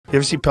You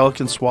ever see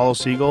pelicans swallow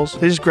seagulls?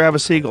 They just grab a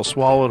seagull,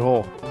 swallow it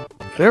whole.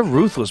 They're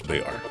ruthless.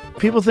 They are.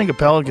 People think of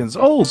pelicans,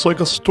 oh, it's like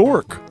a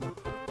stork.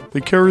 They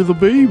carry the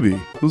baby.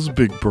 Those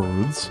big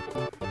birds.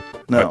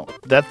 No,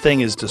 that thing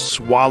is to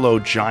swallow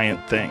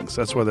giant things.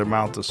 That's why their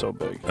mouth is so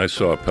big. I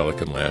saw a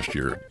pelican last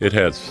year. It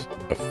had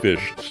a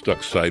fish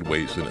stuck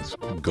sideways in its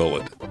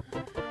gullet.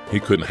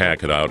 He couldn't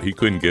hack it out. He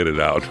couldn't get it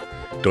out.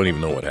 Don't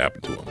even know what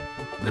happened to him.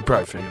 They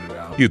probably figured it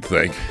out. You'd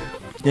think.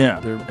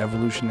 Yeah, they're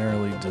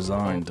evolutionarily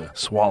designed to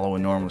swallow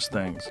enormous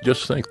things.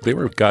 Just think, they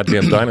were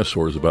goddamn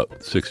dinosaurs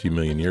about 60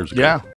 million years ago. Yeah.